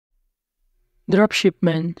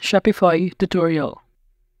Dropshipman Shopify tutorial.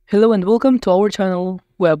 Hello and welcome to our channel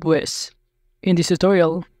WebWiz. In this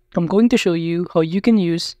tutorial, I'm going to show you how you can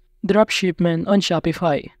use Dropshipman on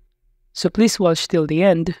Shopify. So please watch till the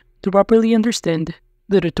end to properly understand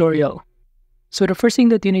the tutorial. So the first thing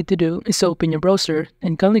that you need to do is open your browser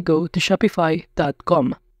and kindly go to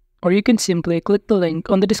shopify.com, or you can simply click the link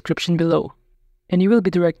on the description below, and you will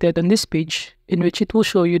be directed on this page in which it will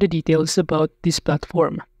show you the details about this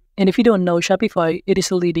platform. And if you don't know Shopify, it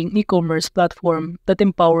is a leading e-commerce platform that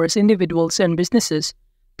empowers individuals and businesses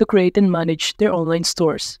to create and manage their online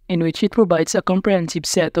stores, in which it provides a comprehensive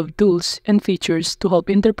set of tools and features to help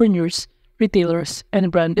entrepreneurs, retailers,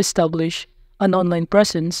 and brands establish an online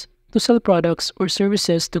presence to sell products or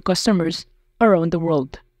services to customers around the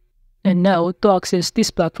world. And now, to access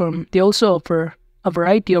this platform, they also offer a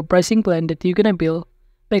variety of pricing plan that you're gonna build.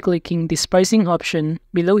 By clicking this pricing option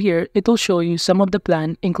below here, it will show you some of the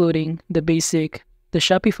plan, including the basic, the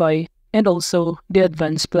Shopify, and also the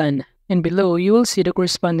advanced plan. And below, you will see the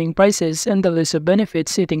corresponding prices and the list of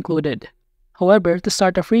benefits it included. However, to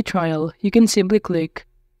start a free trial, you can simply click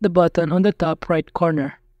the button on the top right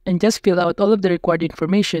corner and just fill out all of the required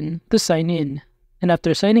information to sign in. And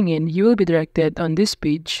after signing in, you will be directed on this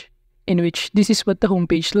page, in which this is what the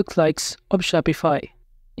homepage looks like of Shopify.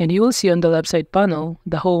 And you will see on the left side panel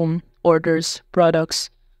the home, orders, products,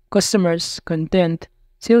 customers, content,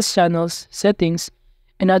 sales channels, settings,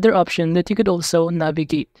 and other options that you could also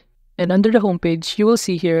navigate. And under the homepage, you will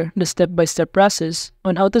see here the step-by-step process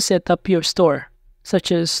on how to set up your store,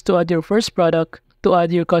 such as to add your first product, to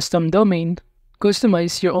add your custom domain,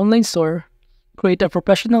 customize your online store, create a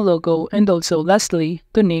professional logo, and also lastly,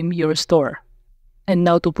 to name your store. And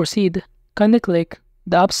now to proceed, kindly click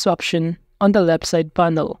the apps option on the left side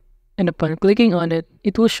panel, and upon clicking on it,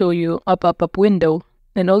 it will show you a pop-up window,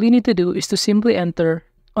 and all you need to do is to simply enter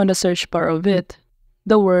on the search bar of it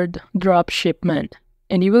the word Dropshipman,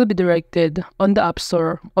 and you will be directed on the App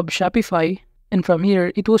Store of Shopify, and from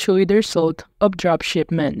here it will show you the result of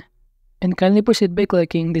Dropshipman. And kindly proceed by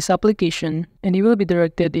clicking this application, and you will be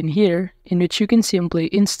directed in here, in which you can simply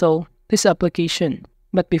install this application.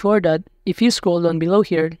 But before that, if you scroll down below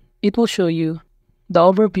here, it will show you the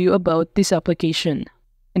overview about this application.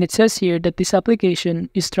 And it says here that this application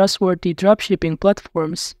is trustworthy dropshipping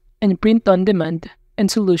platforms and print-on-demand and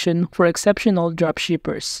solution for exceptional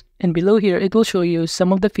dropshippers. And below here, it will show you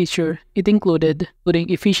some of the features it included, including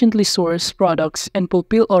efficiently source products and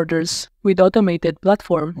fulfill orders with automated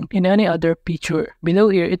platform and any other feature. Below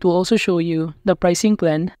here, it will also show you the pricing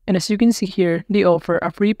plan, and as you can see here, they offer a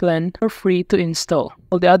free plan or free to install.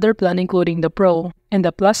 All the other plan, including the Pro and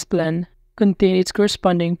the Plus plan, contain its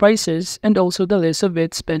corresponding prices and also the list of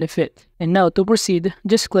its benefit. And now to proceed,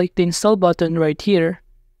 just click the install button right here,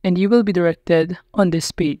 and you will be directed on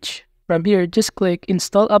this page. From here, just click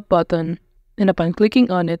install app button, and upon clicking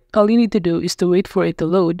on it, all you need to do is to wait for it to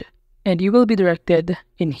load, and you will be directed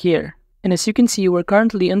in here. And as you can see, we're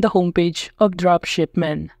currently on the homepage of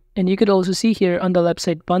Dropshipman, and you could also see here on the left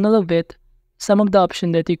side panel of it some of the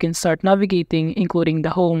options that you can start navigating, including the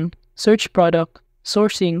home, search product,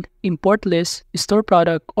 sourcing, import list, store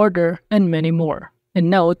product, order, and many more.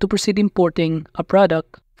 And now to proceed importing a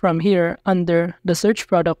product, from here under the search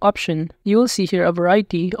product option, you will see here a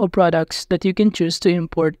variety of products that you can choose to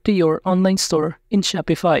import to your online store in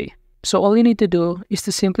Shopify. So all you need to do is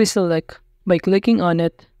to simply select by clicking on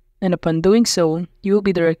it, and upon doing so, you will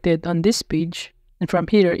be directed on this page. And from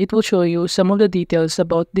here, it will show you some of the details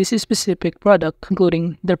about this specific product,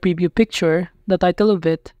 including the preview picture, the title of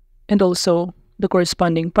it, and also the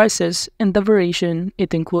corresponding prices and the variation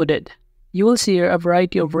it included. You will see here a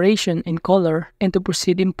variety of variation in color, and to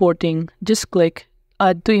proceed importing, just click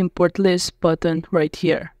Add to Import List button right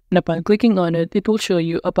here. And upon clicking on it, it will show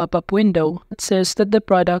you a pop-up window that says that the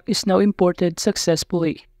product is now imported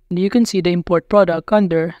successfully. And you can see the import product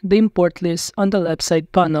under the import list on the left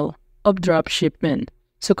side panel of Dropshipman.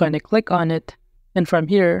 So kindly click on it, and from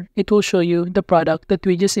here, it will show you the product that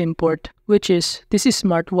we just import, which is this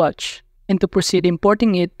smartwatch. And to proceed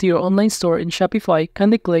importing it to your online store in Shopify,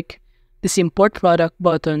 kindly click this import product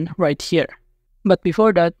button right here. But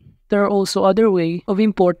before that, there are also other ways of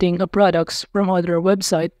importing products from other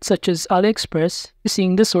websites such as AliExpress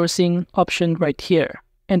using the sourcing option right here.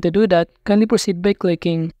 And to do that, kindly proceed by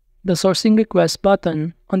clicking the sourcing request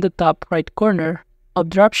button on the top right corner of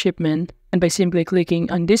Dropshipman, and by simply clicking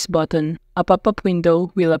on this button, a pop-up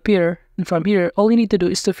window will appear, and from here, all you need to do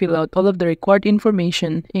is to fill out all of the required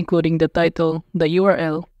information, including the title, the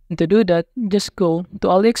URL. And to do that, just go to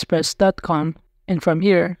aliexpress.com, and from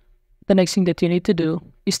here, the next thing that you need to do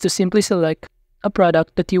is to simply select a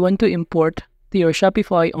product that you want to import to your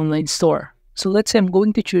Shopify online store. So let's say I'm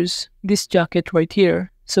going to choose this jacket right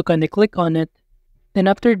here. So kindly click on it. Then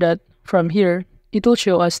after that, from here, it will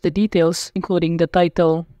show us the details including the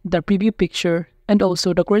title, the preview picture, and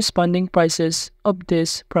also the corresponding prices of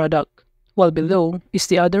this product. While below is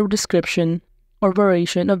the other description or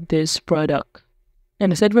variation of this product.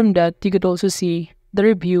 And aside from that, you could also see the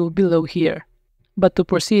review below here. But to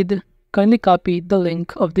proceed, kindly copy the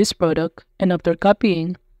link of this product, and after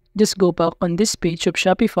copying, just go back on this page of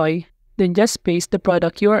Shopify, then just paste the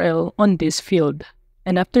product URL on this field.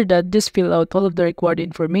 And after that, just fill out all of the required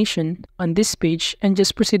information on this page and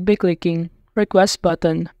just proceed by clicking Request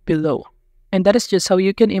button below. And that is just how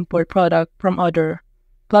you can import product from other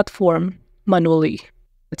platform manually.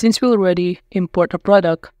 But since we already import a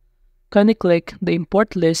product, kindly click the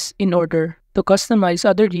import list in order to customize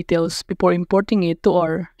other details before importing it to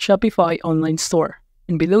our Shopify online store.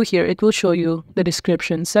 And below here, it will show you the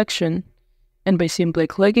description section, and by simply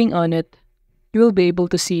clicking on it, you will be able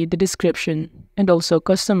to see the description and also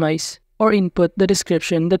customize or input the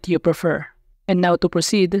description that you prefer. And now to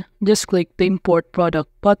proceed, just click the import product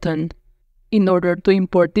button in order to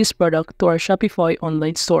import this product to our Shopify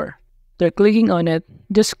online store. After clicking on it,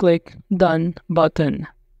 just click Done button.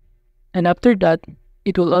 And after that,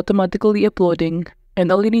 it will automatically uploading,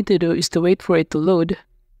 and all you need to do is to wait for it to load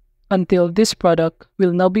until this product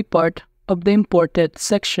will now be part of the imported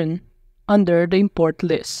section under the import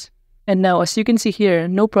list. And now as you can see here,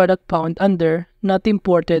 no product found under not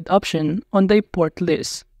imported option on the import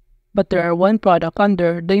list. But there are one product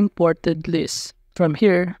under the imported list. From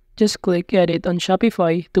here, just click Edit on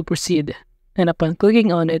Shopify to proceed. And upon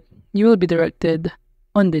clicking on it, you will be directed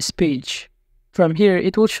on this page. From here,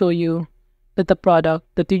 it will show you that the product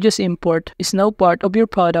that you just import is now part of your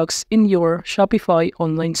products in your Shopify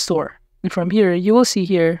online store. And from here, you will see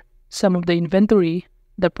here some of the inventory,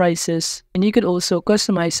 the prices, and you could also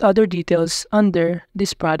customize other details under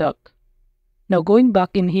this product. Now going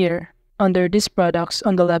back in here, under these products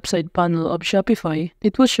on the left side panel of Shopify,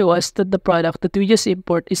 it will show us that the product that we just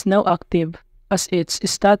import is now active as its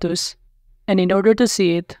status. And in order to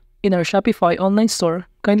see it in our Shopify online store,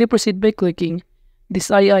 kindly proceed by clicking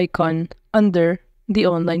this eye icon under the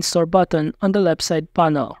online store button on the left side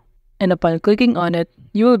panel. And upon clicking on it,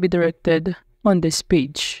 you will be directed on this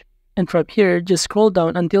page. And from here, just scroll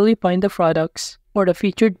down until you find the products or the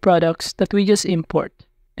featured products that we just import.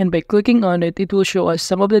 And by clicking on it, it will show us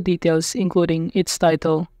some of the details including its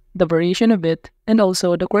title, the variation of it, and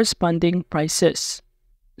also the corresponding prices.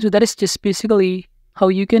 So that is just basically how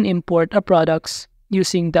you can import a products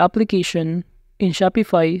using the application in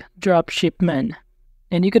Shopify Dropshipman.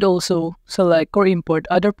 And you could also select or import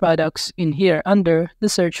other products in here under the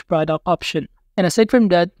search product option. And aside from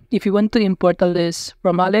that, if you want to import a list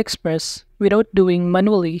from AliExpress without doing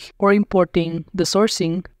manually or importing the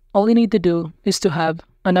sourcing, all you need to do is to have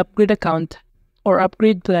an upgrade account or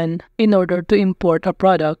upgrade plan in order to import a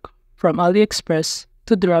product from AliExpress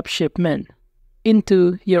to Dropshipman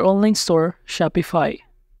into your online store Shopify.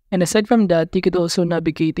 And aside from that, you could also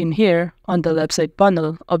navigate in here on the left side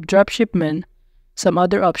panel of Dropshipman some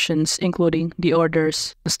other options including the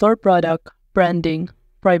orders, the store product, branding,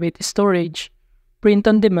 private storage, print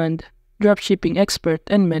on demand, dropshipping expert,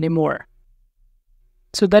 and many more.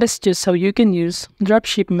 So that is just how you can use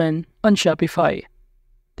Dropshipman on Shopify.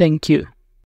 Thank you.